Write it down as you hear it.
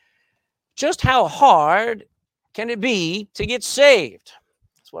Just how hard can it be to get saved?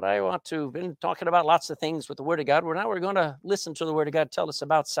 That's what I want to. Been talking about lots of things with the Word of God. Now we're going to listen to the Word of God tell us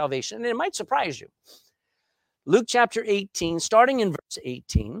about salvation. And it might surprise you. Luke chapter 18, starting in verse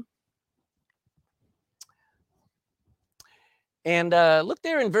 18. And look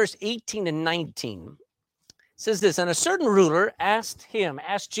there in verse 18 and 19. It says this, and a certain ruler asked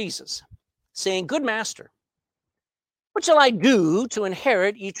Jesus, saying, Good master, what shall I do to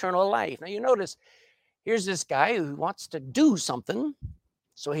inherit eternal life? Now you notice, here's this guy who wants to do something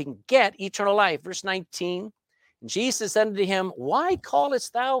so he can get eternal life. Verse 19, and Jesus said unto him, Why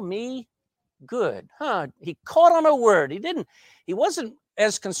callest thou me good? He caught on a word. He wasn't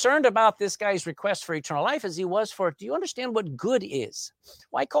as concerned about this guy's request for eternal life as he was for, do you understand what good is?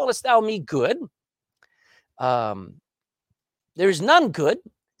 Why callest thou me good? There is none good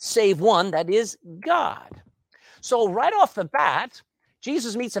save one, that is God. So right off the bat,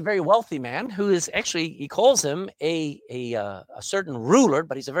 Jesus meets a very wealthy man who is actually, he calls him a certain ruler,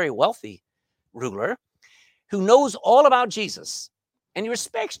 but he's a very wealthy ruler who knows all about Jesus. And he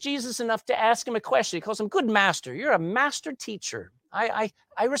respects Jesus enough to ask him a question. He calls him, Good master. You're a master teacher. I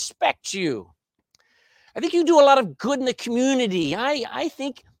respect you. I think you do a lot of good in the community. I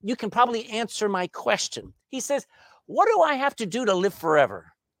think you can probably answer my question. He says, What do I have to do to live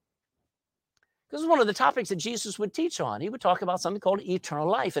forever? This is one of the topics that Jesus would teach on. He would talk about something called eternal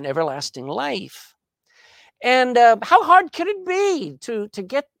life and everlasting life. And how hard could it be to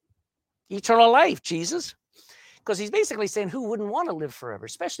get eternal life, Jesus? Because he's basically saying, who wouldn't want to live forever,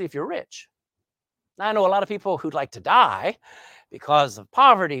 especially if you're rich? Now, I know a lot of people who'd like to die because of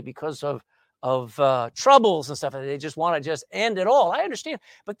poverty, because of troubles and stuff, and they just want to just end it all. I understand.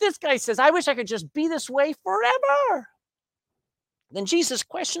 But this guy says, I wish I could just be this way forever. Then Jesus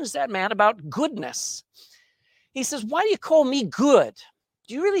questions that man about goodness. He says, why do you call me good?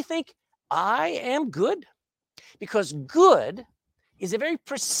 Do you really think I am good? Because good is a very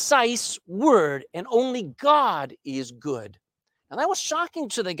precise word, and only God is good. And that was shocking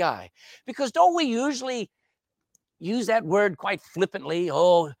to the guy, because don't we usually use that word quite flippantly?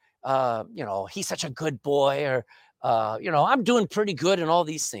 He's such a good boy, or, I'm doing pretty good and all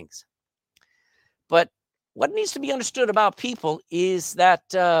these things. But what needs to be understood about people is that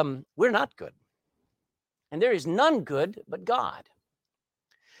we're not good. And there is none good but God.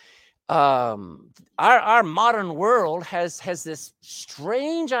 Our modern world has this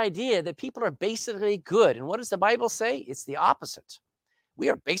strange idea that people are basically good. And what does the Bible say? It's the opposite. We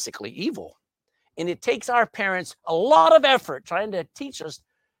are basically evil. And it takes our parents a lot of effort trying to teach us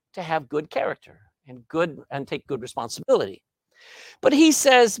to have good character and take good responsibility. But he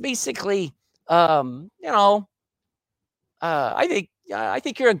says basically, I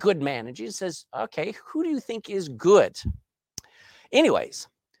think you're a good man. And Jesus says, okay, who do you think is good? Anyways,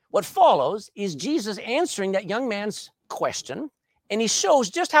 what follows is Jesus answering that young man's question, and he shows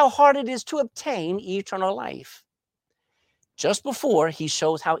just how hard it is to obtain eternal life. Just before he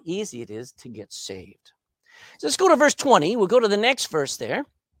shows how easy it is to get saved. So let's go to verse 20. We'll go to the next verse there.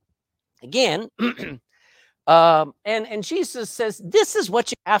 Again, and Jesus says, this is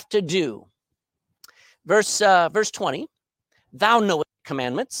what you have to do. Verse 20, thou knowest the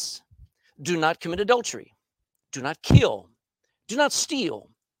commandments. Do not commit adultery. Do not kill. Do not steal.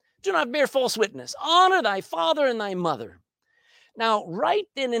 Do not bear false witness. Honor thy father and thy mother. Now, right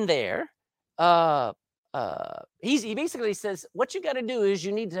then and there, he basically says, what you got to do is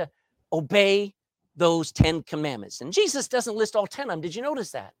you need to obey those 10 commandments. And Jesus doesn't list all 10 of them. Did you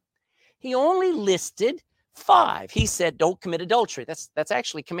notice that? He only listed 5. He said, don't commit adultery. That's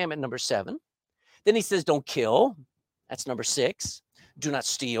actually commandment number 7. Then he says, don't kill. That's number 6. Do not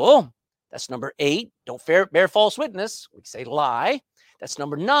steal. That's number 8. Don't bear false witness. We say lie. That's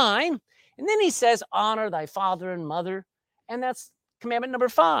number 9. And then he says, honor thy father and mother. And that's commandment number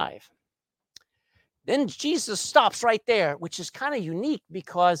 5. Then Jesus stops right there, which is kind of unique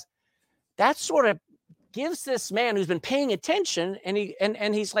because that sort of gives this man who's been paying attention, and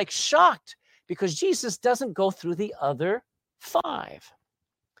he's like shocked because Jesus doesn't go through the other 5,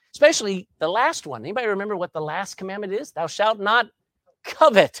 especially the last one. Anybody remember what the last commandment is? Thou shalt not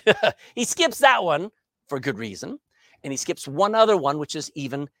covet. He skips that one for good reason, and he skips one other one, which is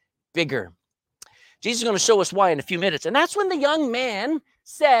even bigger. Jesus is going to show us why in a few minutes. And that's when the young man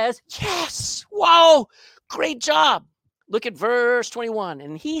says, yes, wow, great job. Look at verse 21.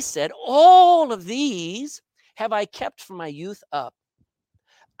 And he said, all of these have I kept from my youth up.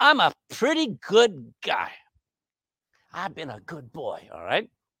 I'm a pretty good guy. I've been a good boy, all right?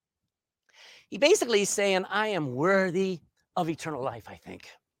 He basically is saying, I am worthy of eternal life, I think.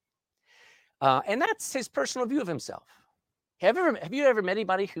 And that's his personal view of himself. Have you ever met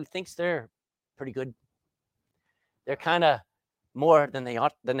anybody who thinks they're pretty good? They're kind of more than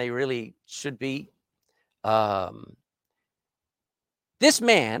they really should be. This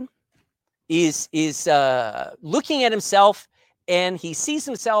man is looking at himself, and he sees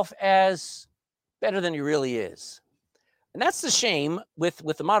himself as better than he really is. And that's the shame with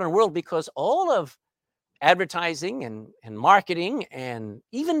the modern world, because all of advertising and marketing and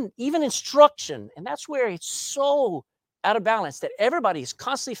even instruction, and that's where it's so out of balance, that everybody is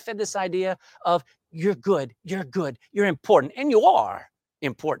constantly fed this idea of you're good, you're important, and you are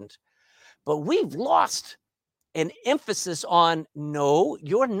important. But we've lost an emphasis on, no,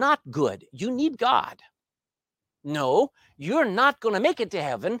 you're not good. You need God. No, you're not going to make it to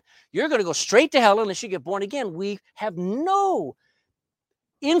heaven. You're going to go straight to hell unless you get born again. We have no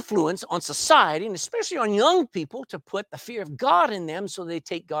influence on society, and especially on young people, to put the fear of God in them so they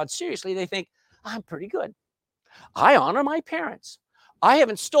take God seriously. They think, I'm pretty good. I honor my parents. I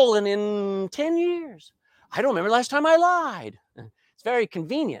haven't stolen in 10 years. I don't remember the last time I lied. It's very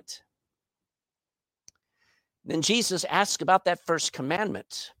convenient. Then Jesus asks about that first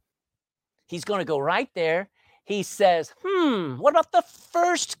commandment. He's going to go right there. He says, what about the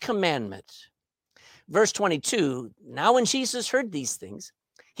first commandment? Verse 22, now when Jesus heard these things,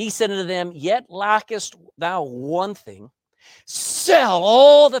 he said unto them, yet lackest thou one thing. Sell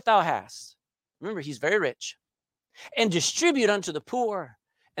all that thou hast. Remember, he's very rich. And distribute unto the poor,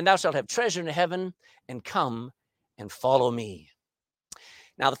 and thou shalt have treasure in heaven, and come and follow me.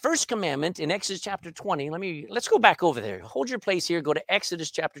 Now, the first commandment in Exodus chapter 20, let's go back over there. Hold your place here. Go to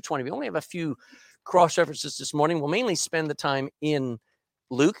Exodus chapter 20. We only have a few cross references this morning. We'll mainly spend the time in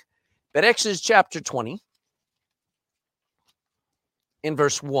Luke. But Exodus chapter 20, in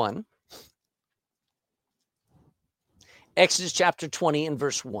verse 1. Exodus chapter 20, in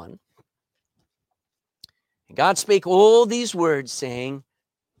verse 1. And God spake all these words, saying,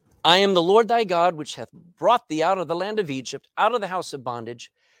 I am the Lord thy God, which hath brought thee out of the land of Egypt, out of the house of bondage.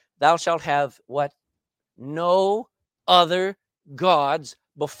 Thou shalt have what? No other gods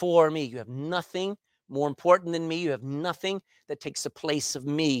before me. You have nothing more important than me. You have nothing that takes the place of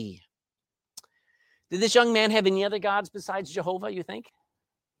me. Did this young man have any other gods besides Jehovah, you think?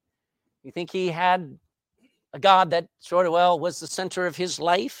 You think he had a God that sort of, was the center of his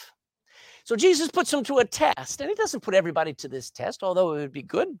life? So Jesus puts him to a test, and he doesn't put everybody to this test, although it would be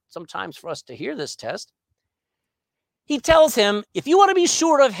good sometimes for us to hear this test. He tells him, if you want to be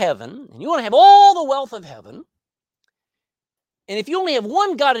sure of heaven, and you want to have all the wealth of heaven, and if you only have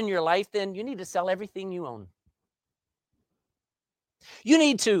one God in your life, then you need to sell everything you own. You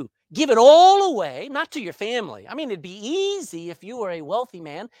need to give it all away, not to your family. I mean, it'd be easy if you were a wealthy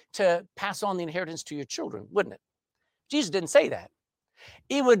man to pass on the inheritance to your children, wouldn't it? Jesus didn't say that.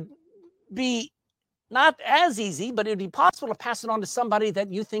 It would be not as easy, but it would be possible to pass it on to somebody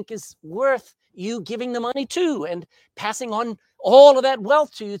that you think is worth you giving the money to and passing on all of that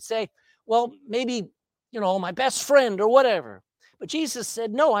wealth to. You'd say, well, maybe, my best friend or whatever. But Jesus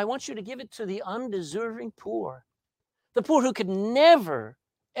said, no, I want you to give it to the undeserving poor. The poor who could never,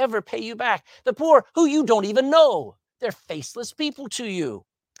 ever pay you back. The poor who you don't even know. They're faceless people to you.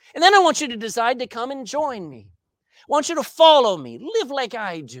 And then I want you to decide to come and join me. I want you to follow me. Live like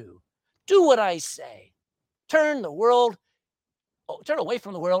I do. Do what I say. Turn away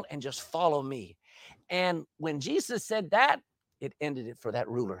from the world and just follow me. And when Jesus said that, it ended it for that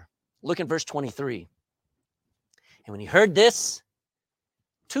ruler. Look at verse 23. And when he heard this,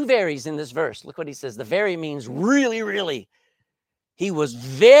 two veries in this verse. Look what he says. The very means really, really. He was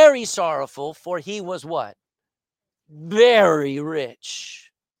very sorrowful, for he was what? Very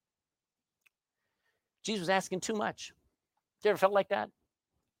rich. Jesus was asking too much. You ever felt like that?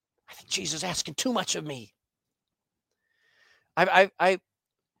 I think Jesus is asking too much of me.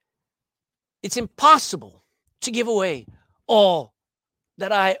 It's impossible to give away all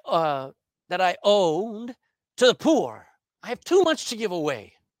that I owned to the poor. I have too much to give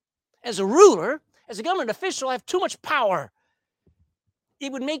away. As a ruler, as a government official, I have too much power.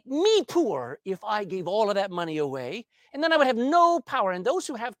 It would make me poor if I gave all of that money away, and then I would have no power. And those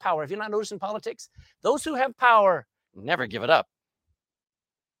who have power, if you're not noticing politics, those who have power never give it up.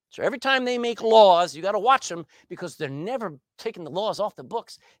 So every time they make laws, you got to watch them, because they're never taking the laws off the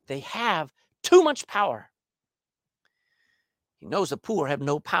books. They have too much power. He knows the poor have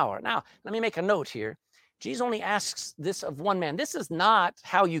no power. Now, let me make a note here. Jesus only asks this of one man. This is not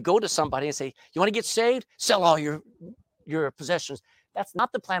how you go to somebody and say, you want to get saved? Sell all your possessions. That's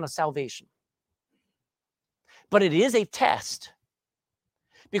not the plan of salvation. But it is a test.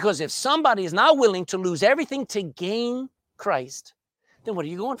 Because if somebody is not willing to lose everything to gain Christ, then what are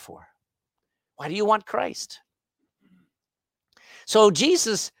you going for? Why do you want Christ? So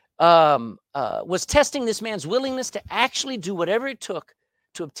Jesus was testing this man's willingness to actually do whatever it took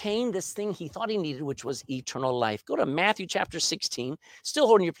to obtain this thing he thought he needed, which was eternal life. Go to Matthew chapter 16, still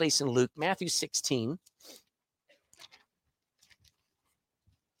holding your place in Luke, Matthew 16.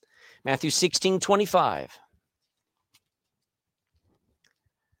 Matthew 16:25.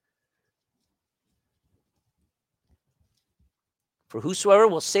 For whosoever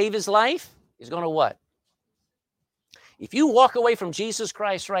will save his life is going to what? If you walk away from Jesus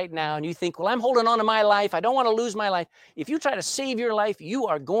Christ right now and you think, well, I'm holding on to my life, I don't want to lose my life. If you try to save your life, you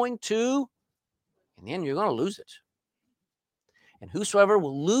are going to, and then you're going to lose it. And whosoever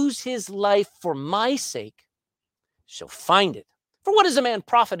will lose his life for my sake shall find it. For what is a man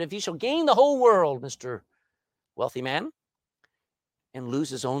profit if he shall gain the whole world, Mr. Wealthy man, and lose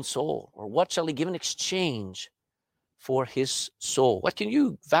his own soul? Or what shall he give in exchange for his soul? What can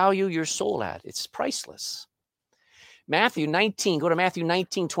you value your soul at? It's priceless. Matthew 19, go to Matthew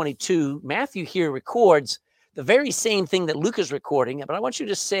 19:22. Matthew here records the very same thing that Luke is recording, but I want you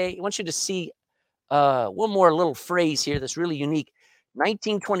to see one more little phrase here that's really unique.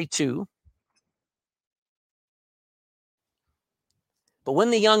 19:22. But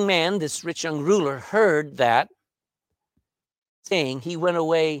when the young man, this rich young ruler, heard that saying, he went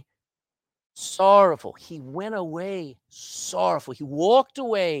away sorrowful. He went away sorrowful. He walked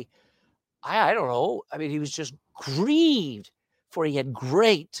away. I don't know. I mean, he was just grieved, for he had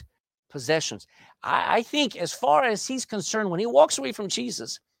great possessions. I think as far as he's concerned, when he walks away from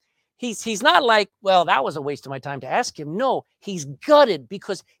Jesus, he's not like, well, that was a waste of my time to ask him. No, he's gutted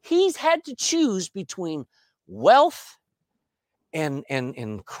because he's had to choose between wealth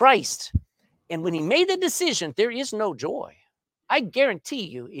and Christ. And when he made the decision, there is no joy. I guarantee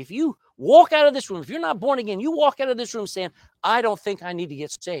you, if you walk out of this room, if you're not born again, you walk out of this room saying, I don't think I need to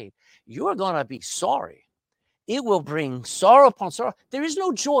get saved, you're going to be sorry. It will bring sorrow upon sorrow. There is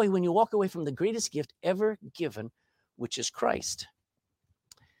no joy when you walk away from the greatest gift ever given, which is Christ.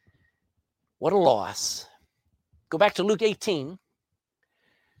 What a loss. Go back to Luke 18.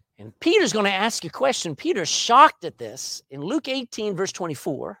 And Peter's going to ask a question. Peter's shocked at this. In Luke 18, verse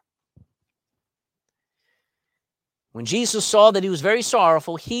 24, when Jesus saw that he was very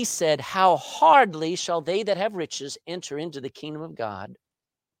sorrowful, he said, how hardly shall they that have riches enter into the kingdom of God?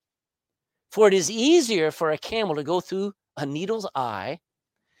 For it is easier for a camel to go through a needle's eye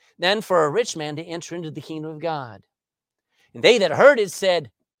than for a rich man to enter into the kingdom of God. And they that heard it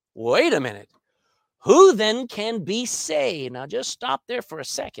said, wait a minute, who then can be saved? Now just stop there for a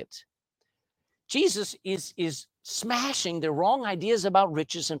second. Jesus is smashing the wrong ideas about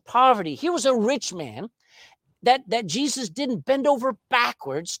riches and poverty. Here was a rich man that Jesus didn't bend over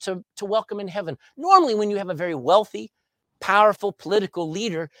backwards to welcome in heaven. Normally, when you have a very wealthy, powerful political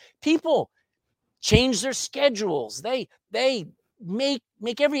leader, people change their schedules. They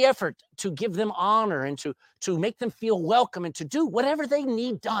make every effort to give them honor and to make them feel welcome and to do whatever they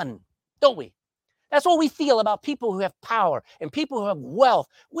need done, don't we? That's what we feel about people who have power and people who have wealth.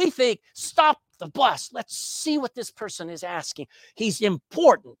 We think, stop the bus. Let's see what this person is asking. He's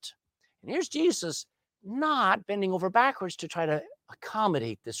important. And here's Jesus not bending over backwards to try to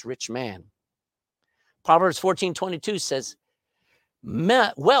accommodate this rich man. Proverbs 14:22 says,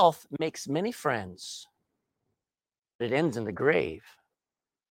 wealth makes many friends, but it ends in the grave.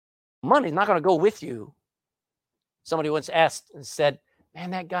 Money's not going to go with you. Somebody once asked and said,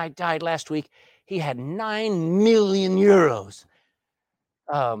 man, that guy died last week. He had 9 million euros.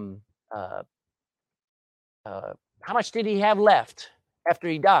 How much did he have left after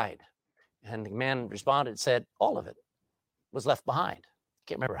he died? And the man responded and said, all of it was left behind.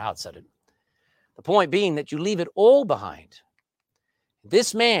 Can't remember how it said it. The point being that you leave it all behind.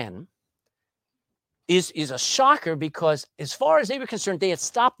 This man is a shocker because as far as they were concerned, they had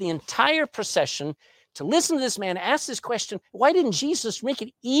stopped the entire procession to listen to this man ask this question. Why didn't Jesus make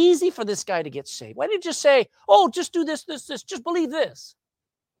it easy for this guy to get saved? Why didn't he just say, oh, just do this, just believe this?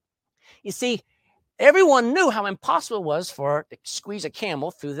 You see, everyone knew how impossible it was to squeeze a camel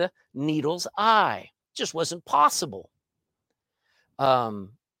through the needle's eye. It just wasn't possible. And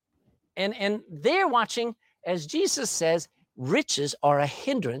they're watching, as Jesus says, riches are a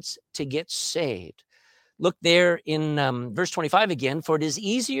hindrance to get saved. Look there in verse 25 again. For it is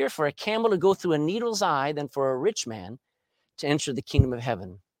easier for a camel to go through a needle's eye than for a rich man to enter the kingdom of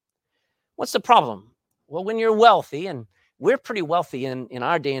heaven. What's the problem? Well, when you're wealthy, and we're pretty wealthy in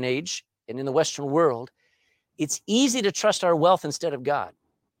our day and age and in the Western world, it's easy to trust our wealth instead of God.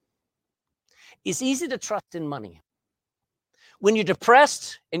 It's easy to trust in money. When you're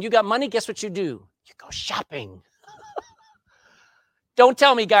depressed and you got money, guess what you do? You go shopping. Don't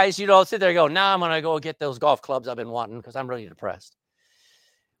tell me, guys, you don't sit there and go, now I'm going to go get those golf clubs I've been wanting because I'm really depressed.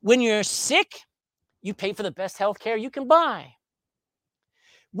 When you're sick, you pay for the best health care you can buy.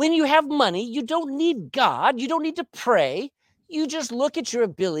 When you have money, you don't need God. You don't need to pray. You just look at your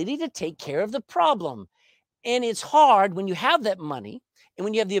ability to take care of the problem. And it's hard when you have that money and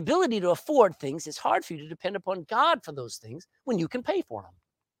when you have the ability to afford things, it's hard for you to depend upon God for those things when you can pay for them.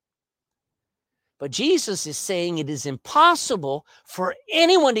 But Jesus is saying it is impossible for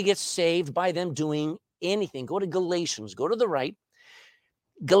anyone to get saved by them doing anything. Go to Galatians, go to the right.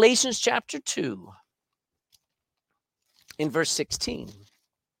 Galatians chapter 2 in verse 16.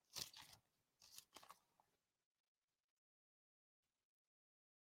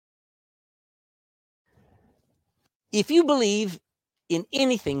 If you believe in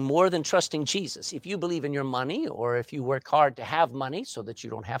anything more than trusting Jesus, if you believe in your money or if you work hard to have money so that you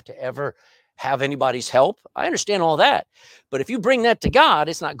don't have to ever have anybody's help, I understand all that. But if you bring that to God,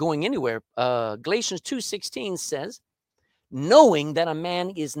 it's not going anywhere. Galatians 2:16 says, knowing that a man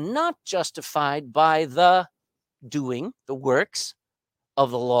is not justified by the doing, the works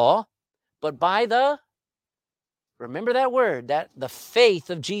of the law, but by the, remember that word, that the faith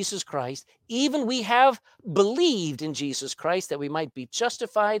of Jesus Christ, even we have believed in Jesus Christ that we might be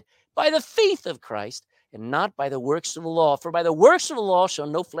justified by the faith of Christ and not by the works of the law. For by the works of the law shall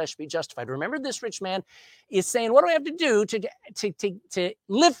no flesh be justified. Remember, this rich man is saying, what do I have to do to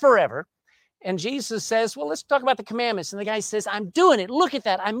live forever? And Jesus says, well, let's talk about the commandments. And the guy says, I'm doing it. Look at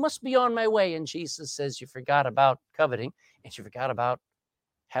that. I must be on my way. And Jesus says, you forgot about coveting and you forgot about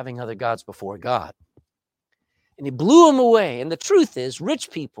having other gods before God. And he blew him away. And the truth is, rich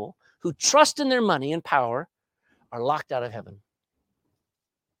people who trust in their money and power are locked out of heaven.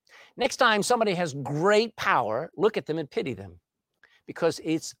 Next time somebody has great power, look at them and pity them, because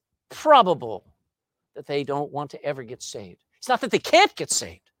it's probable that they don't want to ever get saved. It's not that they can't get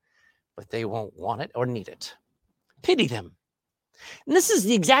saved, but they won't want it or need it. Pity them. And this is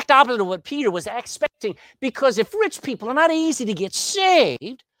the exact opposite of what Peter was expecting, because if rich people are not easy to get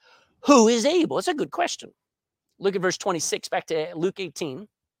saved, who is able? It's a good question. Look at verse 26, back to Luke 18.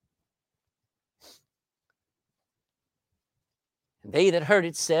 And they that heard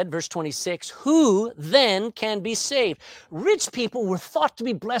it said, verse 26, who then can be saved? Rich people were thought to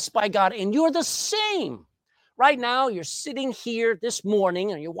be blessed by God, and you're the same. Right now, you're sitting here this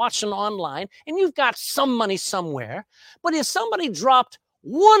morning, and you're watching online, and you've got some money somewhere. But if somebody dropped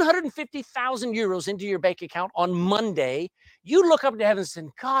 150,000 euros into your bank account on Monday, you look up to heaven and say,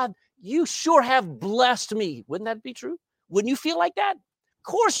 God, you sure have blessed me. Wouldn't that be true? Wouldn't you feel like that? Of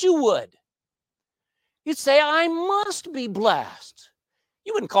course you would. You'd say, I must be blessed.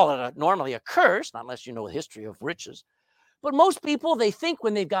 You wouldn't call it normally a curse, not unless you know the history of riches. But most people, they think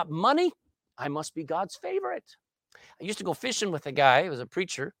when they've got money, I must be God's favorite. I used to go fishing with a guy who was a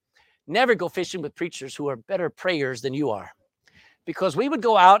preacher. Never go fishing with preachers who are better prayers than you are. Because we would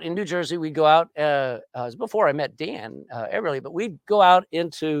go out in New Jersey, we'd go out, it was before I met Dan Everly, but we'd go out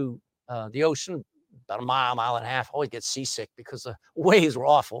into the ocean, about a mile and a half. Always get seasick because the waves were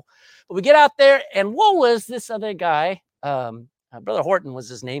awful. But we get out there, and what was this other guy? Brother Horton was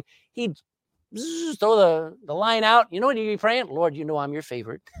his name. He'd throw the line out. You know what he'd be praying? Lord, you know I'm your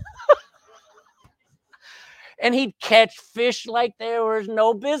favorite. And he'd catch fish like there was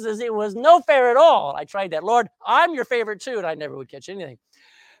no business. It was no fair at all. I tried that. Lord, I'm your favorite too. And I never would catch anything.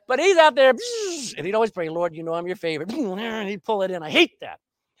 But he's out there, and he'd always pray, Lord, you know I'm your favorite. And he'd pull it in. I hate that.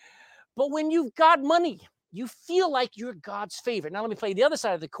 But when you've got money, you feel like you're God's favorite. Now let me play the other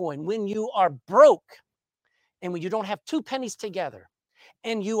side of the coin. When you are broke and when you don't have two pennies together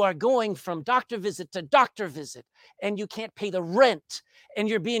and you are going from doctor visit to doctor visit and you can't pay the rent and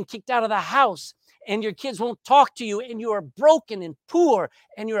you're being kicked out of the house and your kids won't talk to you and you are broken and poor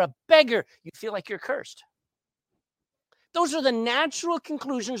and you're a beggar, you feel like you're cursed. Those are the natural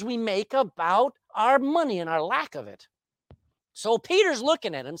conclusions we make about our money and our lack of it. So Peter's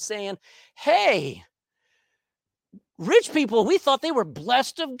looking at him saying, hey, rich people, we thought they were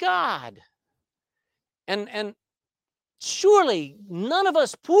blessed of God. And surely none of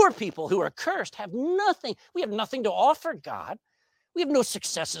us poor people who are cursed have nothing. We have nothing to offer God. We have no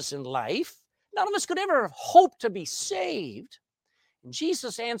successes in life. None of us could ever hope to be saved. And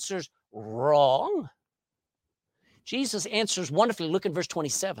Jesus answers wrong. Jesus answers wonderfully. Look at verse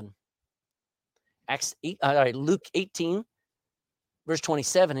 27. Luke 18. Verse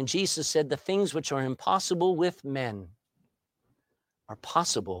 27, and Jesus said, the things which are impossible with men are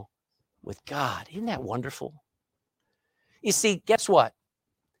possible with God. Isn't that wonderful? You see, guess what?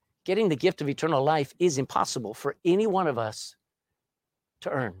 Getting the gift of eternal life is impossible for any one of us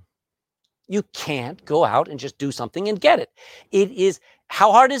to earn. You can't go out and just do something and get it.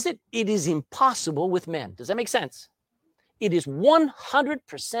 How hard is it? It is impossible with men. Does that make sense? It is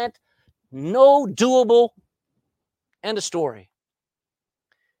 100% no doable. End of story.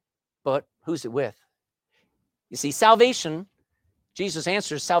 But who's it with? You see, salvation, Jesus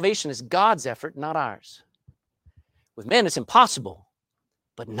answers, salvation is God's effort, not ours. With men, it's impossible,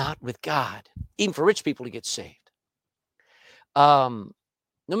 but not with God, even for rich people to get saved.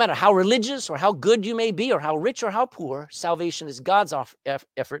 No matter how religious or how good you may be or how rich or how poor, salvation is God's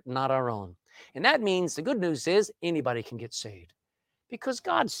effort, not our own. And that means the good news is anybody can get saved because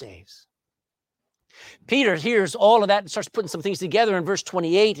God saves. Peter hears all of that and starts putting some things together in verse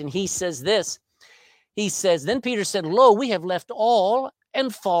 28, and he says this. He says, then Peter said, lo, we have left all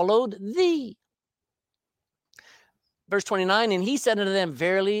and followed thee. Verse 29, and he said unto them,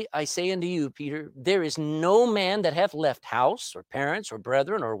 verily I say unto you, Peter, there is no man that hath left house or parents or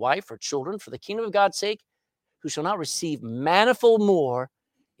brethren or wife or children for the kingdom of God's sake, who shall not receive manifold more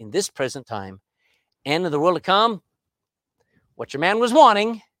in this present time and in the world to come. What your man was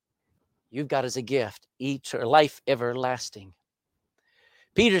wanting, you've got as a gift, life everlasting.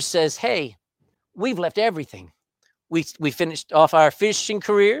 Peter says, hey, we've left everything. We finished off our fishing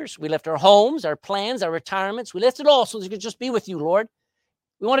careers. We left our homes, our plans, our retirements. We left it all so we could just be with you, Lord.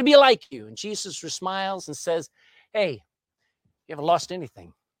 We want to be like you. And Jesus smiles and says, hey, you haven't lost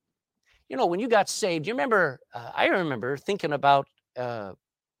anything. You know, when you got saved, you remember, I remember thinking about that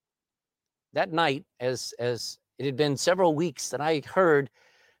night as it had been several weeks that I heard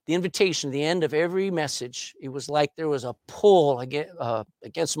the invitation at the end of every message. It was like there was a pull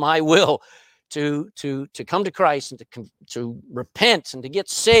against my will to come to Christ and to repent and to get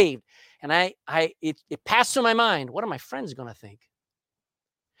saved. And it passed through my mind, what are my friends going to think?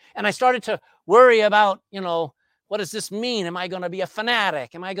 And I started to worry about, what does this mean? Am I going to be a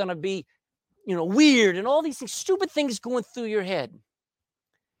fanatic? Am I going to be, weird? And all these things, stupid things going through your head.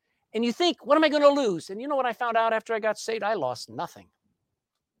 And you think, what am I going to lose? And you know what I found out after I got saved? I lost nothing.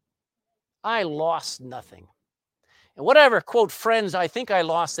 I lost nothing. And whatever, quote, friends I think I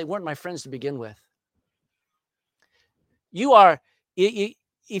lost, they weren't my friends to begin with. If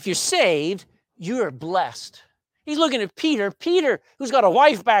you're saved, you're blessed. He's looking at Peter, who's got a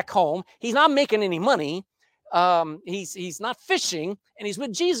wife back home. He's not making any money. He's not fishing, and he's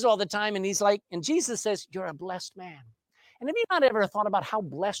with Jesus all the time. And he's like, and Jesus says, you're a blessed man. And have you not ever thought about how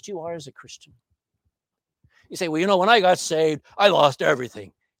blessed you are as a Christian? You say, well, when I got saved, I lost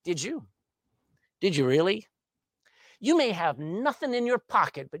everything. Did you? Did you really? You may have nothing in your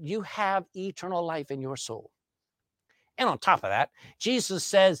pocket, but you have eternal life in your soul. And on top of that, Jesus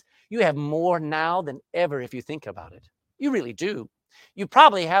says you have more now than ever if you think about it. You really do. You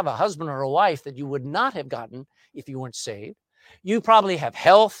probably have a husband or a wife that you would not have gotten if you weren't saved. You probably have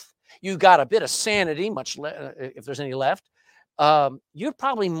health. You got a bit of sanity, if there's any left. You're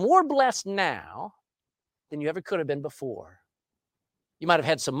probably more blessed now than you ever could have been before. You might have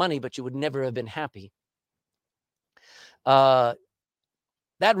had some money, but you would never have been happy. That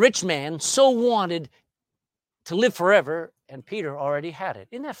rich man so wanted to live forever, and Peter already had it.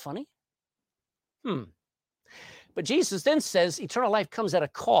 Isn't that funny? But Jesus then says eternal life comes at a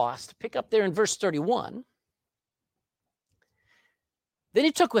cost. Pick up there in verse 31. Then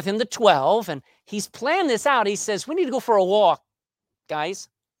he took with him the 12, and he's planned this out. He says, we need to go for a walk, guys.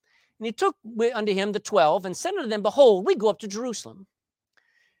 And he took unto him the 12 and said unto them, behold, we go up to Jerusalem.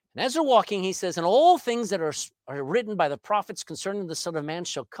 And as they're walking, he says, and all things that are written by the prophets concerning the Son of Man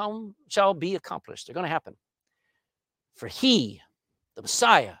shall be accomplished. They're going to happen. For he, the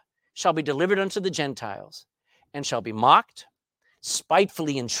Messiah, shall be delivered unto the Gentiles, and shall be mocked,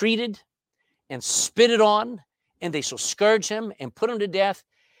 spitefully entreated, and spitted on, and they shall scourge him and put him to death,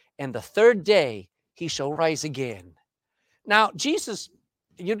 and the third day he shall rise again. Now, Jesus,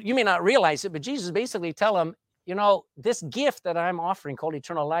 you may not realize it, but Jesus basically tell him, this gift that I'm offering called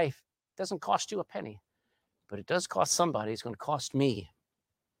eternal life doesn't cost you a penny, but it does cost somebody. It's going to cost me.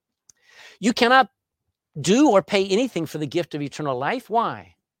 You cannot do or pay anything for the gift of eternal life.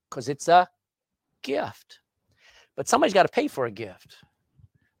 Why? Because it's a gift. But somebody's got to pay for a gift.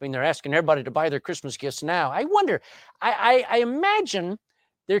 I mean, they're asking everybody to buy their Christmas gifts now. I wonder, I imagine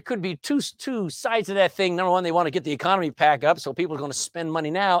there could be two sides of that thing. Number one, they want to get the economy back up, so people are going to spend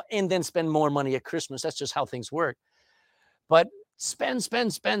money now and then spend more money at Christmas. That's just how things work. But spend,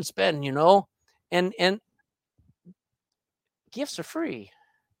 and gifts are free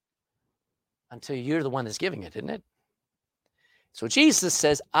until you're the one that's giving it, isn't it? So Jesus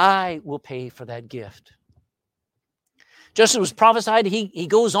says, I will pay for that gift. Just as was prophesied, he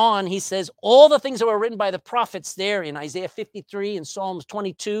goes on, he says, all the things that were written by the prophets there in Isaiah 53, in Psalms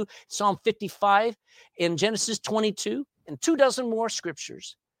 22, Psalm 55, in Genesis 22, and 24 more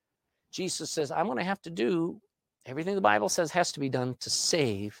scriptures. Jesus says, I'm going to have to do everything the Bible says has to be done to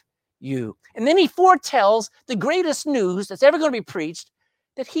save you. And then he foretells the greatest news that's ever going to be preached,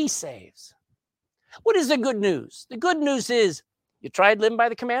 that he saves. What is the good news? The good news is you tried living by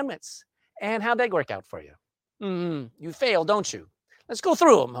the commandments. And how'd that work out for you? You fail, don't you? Let's go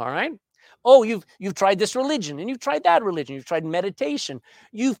through them, all right? Oh, you've tried this religion, and you've tried that religion. You've tried meditation.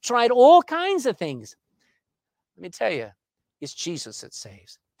 You've tried all kinds of things. Let me tell you, it's Jesus that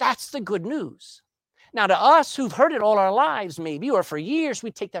saves. That's the good news. Now, to us who've heard it all our lives, maybe, or for years, we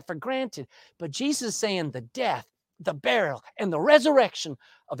take that for granted. But Jesus is saying the death, the burial, and the resurrection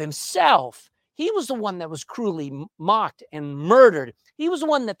of himself. He was the one that was cruelly mocked and murdered. He was the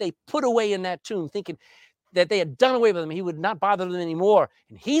one that they put away in that tomb, thinking that they had done away with him. He would not bother them anymore.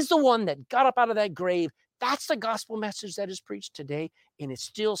 And he's the one that got up out of that grave. That's the gospel message that is preached today, and it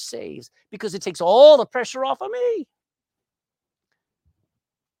still saves because it takes all the pressure off of me.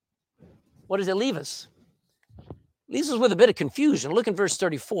 What does it leave us? It leaves us with a bit of confusion. Look in verse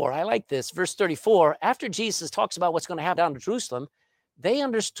 34. I like this. Verse 34, after Jesus talks about what's going to happen down to Jerusalem, they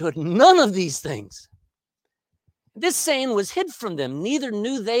understood none of these things. This saying was hid from them. Neither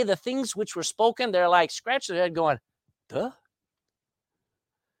knew they the things which were spoken. They're like scratching their head going, duh.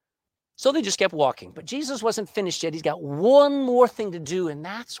 So they just kept walking. But Jesus wasn't finished yet. He's got one more thing to do, and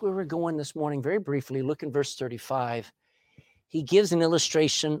that's where we're going this morning. Very briefly, look in verse 35. He gives an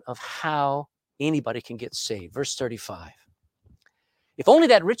illustration of how anybody can get saved. Verse 35. If only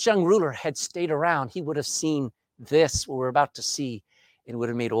that rich young ruler had stayed around, he would have seen this, what we're about to see, and would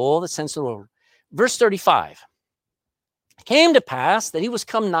have made all the sense of the world. Verse 35. It came to pass that he was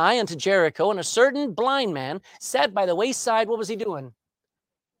come nigh unto Jericho, and a certain blind man sat by the wayside. What was he doing?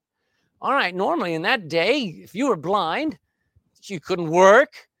 All right, normally in that day, if you were blind, you couldn't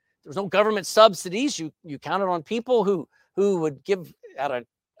work. There was no government subsidies. You counted on people who would give out of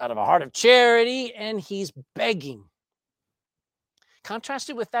a heart of charity, and he's begging.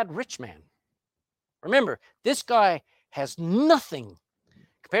 Contrasted with that rich man. Remember, this guy has nothing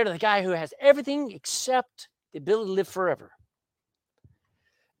compared to the guy who has everything except the ability to live forever.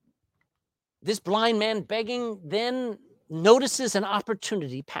 This blind man begging then notices an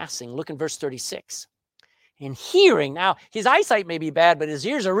opportunity passing. Look in verse 36. And hearing, now his eyesight may be bad, but his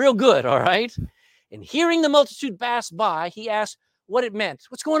ears are real good, all right? And hearing the multitude pass by, he asked what it meant.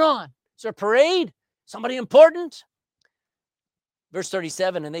 What's going on? Is there a parade? Somebody important? Verse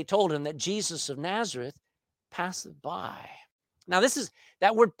 37, and they told him that Jesus of Nazareth passeth by. Now this is,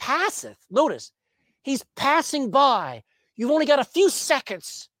 that word passeth. Notice, he's passing by. You've only got a few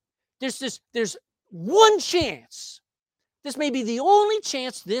seconds. There's one chance. This may be the only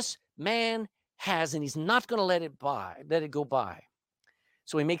chance this man has, and he's not going to let it go by.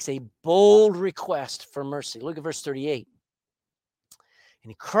 So he makes a bold request for mercy. Look at verse 38.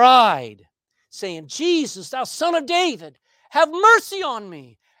 And he cried, saying, Jesus, thou son of David, have mercy on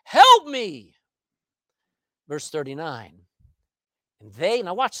me. Help me. Verse 39. And they,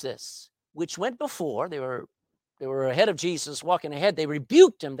 now watch this, which went before, they were ahead of Jesus, walking ahead. They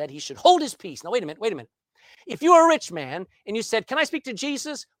rebuked him that he should hold his peace. Now, wait a minute. If you were a rich man and you said, can I speak to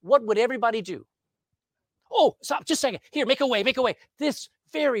Jesus? What would everybody do? Oh, stop, just a second. Here, make a way. This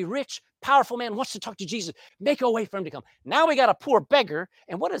very rich, powerful man wants to talk to Jesus. Make a way for him to come. Now we got a poor beggar.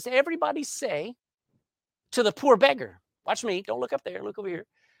 And what does everybody say to the poor beggar? Watch me. Don't look up there. Look over here.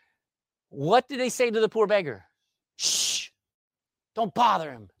 What did they say to the poor beggar? Shh. Don't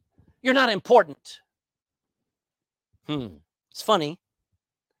bother him. You're not important. It's funny.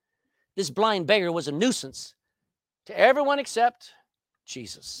 This blind beggar was a nuisance to everyone except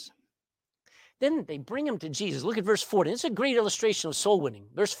Jesus. Then they bring him to Jesus. Look at verse 40. It's a great illustration of soul winning.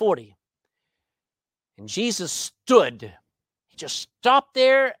 Verse 40. And Jesus stood. He just stopped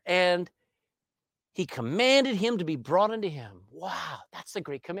there and he commanded him to be brought unto him. Wow, that's the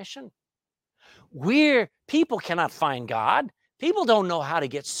Great Commission. People cannot find God. People don't know how to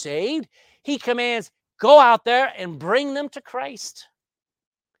get saved. He commands, go out there and bring them to Christ.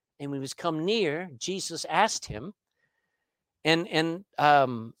 And when he was come near, Jesus asked him, and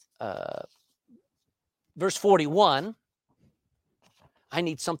verse 41, I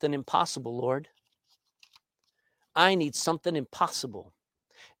need something impossible, Lord. I need something impossible.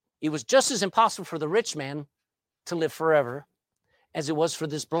 It was just as impossible for the rich man to live forever as it was for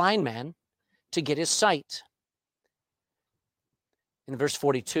this blind man to get his sight. And verse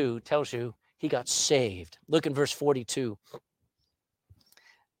 42 tells you he got saved. Look in verse 42.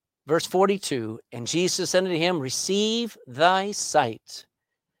 Verse 42, and Jesus said unto him, receive thy sight.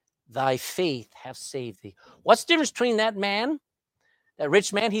 Thy faith hath saved thee. What's the difference between that man, that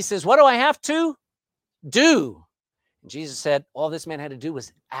rich man? He says, what do I have to do? And Jesus said, all this man had to do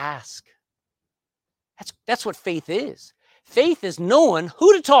was ask. That's what faith is. Faith is knowing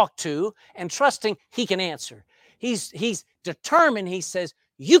who to talk to and trusting he can answer. He's determined. He says,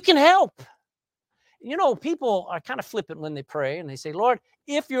 you can help. You know, people are kind of flippant when they pray and they say, Lord,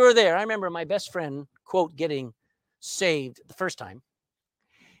 if you're there. I remember my best friend, quote, getting saved the first time.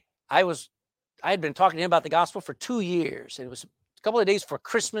 I had been talking to him about the gospel for 2 years. And it was a couple of days for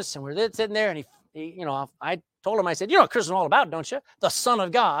Christmas, and we're sitting there, and he you know, I told him, I said, you know what Christmas is all about, don't you? The Son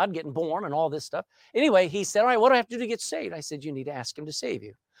of God getting born and all this stuff. Anyway, he said, all right, what do I have to do to get saved? I said, you need to ask him to save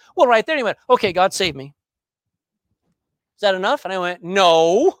you. Well, right there, he went, okay, God save me. Is that enough? And I went,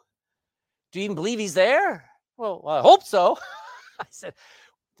 no. Do you even believe he's there? Well, I hope so. I said,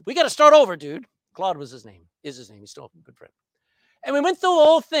 we got to start over, dude. Claude was his name, is his name. He's still a good friend. And we went through the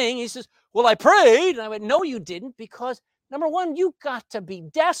whole thing. He says, well, I prayed. And I went, no, you didn't, because number one, you got to be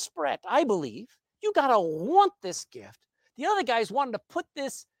desperate, I believe. You got to want this gift. The other guys wanted to put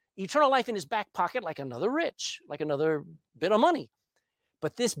this eternal life in his back pocket like another rich, like another bit of money.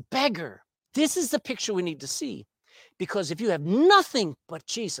 But this beggar, this is the picture we need to see. Because if you have nothing but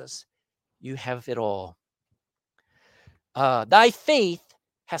Jesus, you have it all. Thy faith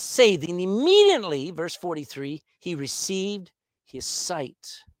has saved thee. And immediately, verse 43, he received his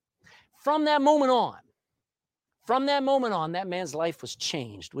sight. From that moment on, that man's life was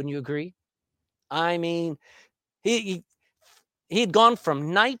changed. Wouldn't you agree? I mean, he had gone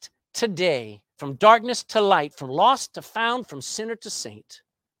from night to day, from darkness to light, from lost to found, from sinner to saint.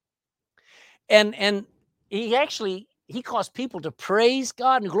 And he caused people to praise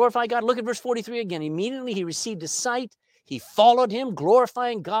God and glorify God. Look at verse 43 again. Immediately he received his sight. He followed him,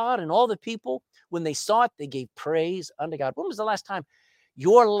 glorifying God, and all the people, when they saw it, they gave praise unto God. When was the last time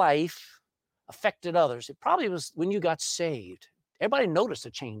your life affected others? It probably was when you got saved. Everybody noticed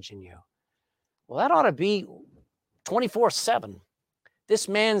a change in you. Well, that ought to be 24/7. This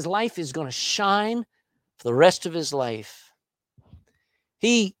man's life is going to shine for the rest of his life.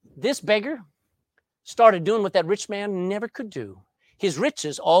 This beggar started doing what that rich man never could do. His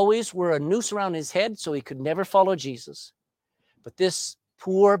riches always were a noose around his head, so he could never follow Jesus. But this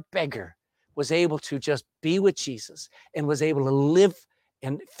poor beggar was able to just be with Jesus and was able to live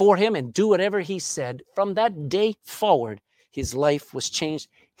and for him and do whatever he said. From that day forward, his life was changed.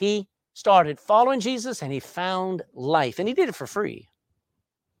 He started following Jesus and he found life. And he did it for free.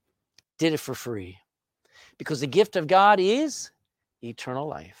 Did it for free. Because the gift of God is eternal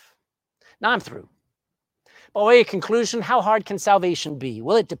life. Now I'm through. By way of conclusion, how hard can salvation be?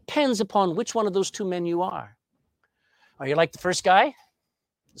 Well, it depends upon which one of those two men you are. Are you like the first guy,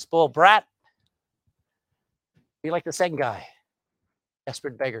 the spoiled brat? Are you like the second guy,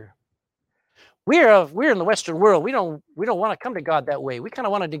 desperate beggar? We're in the Western world. We don't want to come to God that way. We kind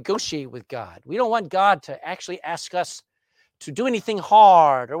of want to negotiate with God. We don't want God to actually ask us to do anything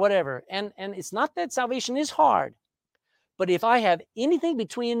hard or whatever. And it's not that salvation is hard, but if I have anything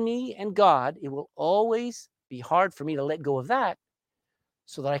between me and God, it will always be hard for me to let go of that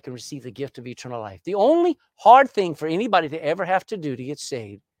so that I can receive the gift of eternal life. The only hard thing for anybody to ever have to do to get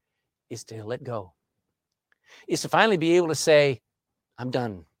saved is to let go. Is to finally be able to say, I'm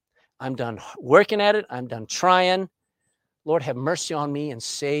done. I'm done working at it. I'm done trying. Lord, have mercy on me and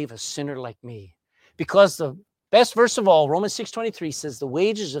save a sinner like me. Because the best verse of all, Romans 6:23 says, the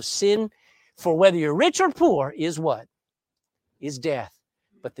wages of sin, for whether you're rich or poor, is what? Is death.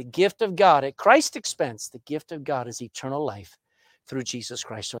 But the gift of God, at Christ's expense, the gift of God is eternal life through Jesus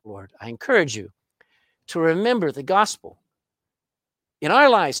Christ our Lord. I encourage you to remember the gospel. In our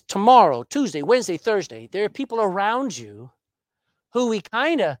lives, tomorrow, Tuesday, Wednesday, Thursday, there are people around you who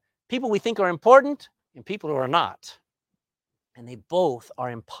people we think are important and people who are not. And they both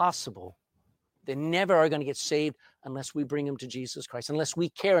are impossible. They never are going to get saved unless we bring them to Jesus Christ, unless we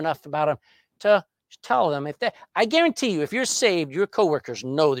care enough about them to tell them. I guarantee you, if you're saved, your coworkers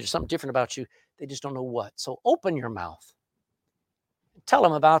know there's something different about you. They just don't know what. So open your mouth. Tell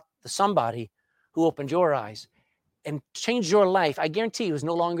them about somebody who opened your eyes and changed your life. I guarantee he was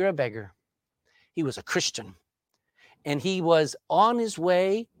no longer a beggar. He was a Christian. And he was on his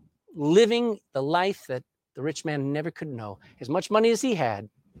way living the life that the rich man never could know. As much money as he had,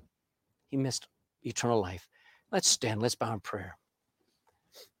 he missed eternal life. Let's stand. Let's bow in prayer.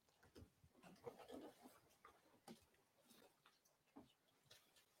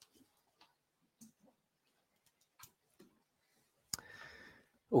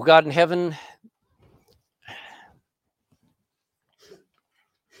 Oh, God in heaven,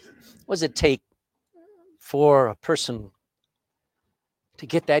 What does it take for a person to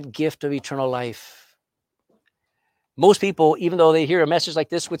get that gift of eternal life? Most people, even though they hear a message like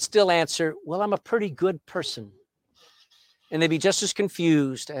this, would still answer, well, I'm a pretty good person. And they'd be just as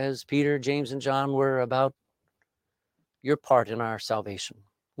confused as Peter, James, and John were about your part in our salvation,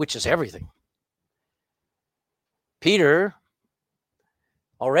 which is everything. Peter,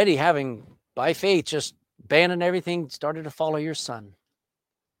 already having, by faith, just abandoned everything, started to follow your son.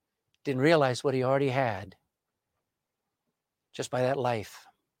 Didn't realize what he already had just by that life.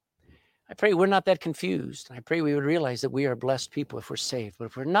 I pray we're not that confused. I pray we would realize that we are blessed people if we're saved. But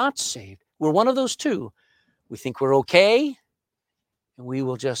if we're not saved, we're one of those two. We think we're okay, and we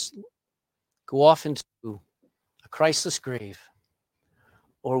will just go off into a Christless grave,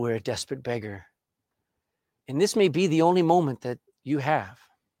 or we're a desperate beggar. And this may be the only moment that you have.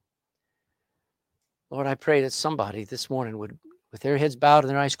 Lord, I pray that somebody this morning would, with their heads bowed and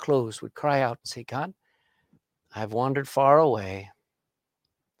their eyes closed, would cry out and say, God, I've wandered far away.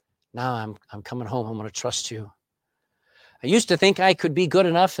 Now I'm coming home. I'm going to trust you. I used to think I could be good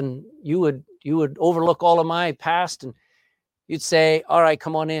enough, and you would overlook all of my past, and you'd say, all right,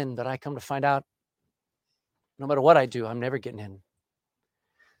 come on in. But I come to find out, no matter what I do, I'm never getting in.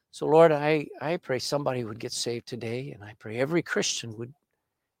 So Lord, I pray somebody would get saved today, and I pray every Christian would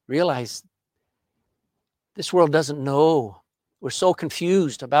realize this world doesn't know. We're so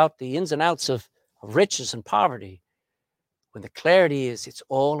confused about the ins and outs of riches and poverty, when the clarity is it's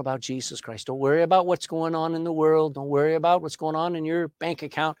all about Jesus Christ. Don't worry about what's going on in the world. Don't worry about what's going on in your bank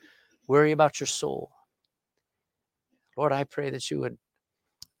account. Worry about your soul. Lord, I pray that you would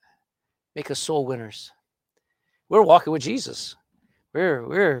make us soul winners. We're walking with Jesus.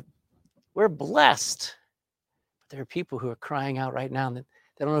 We're blessed. But there are people who are crying out right now that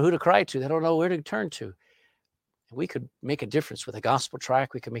they don't know who to cry to. They don't know where to turn to. And we could make a difference with a gospel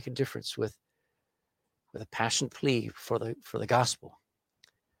tract. We could make a difference with a passionate plea for the gospel.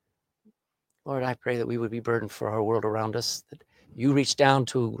 Lord, I pray that we would be burdened for our world around us, that you reach down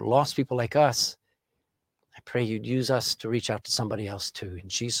to lost people like us. I pray you'd use us to reach out to somebody else too. In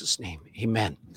Jesus' name, amen.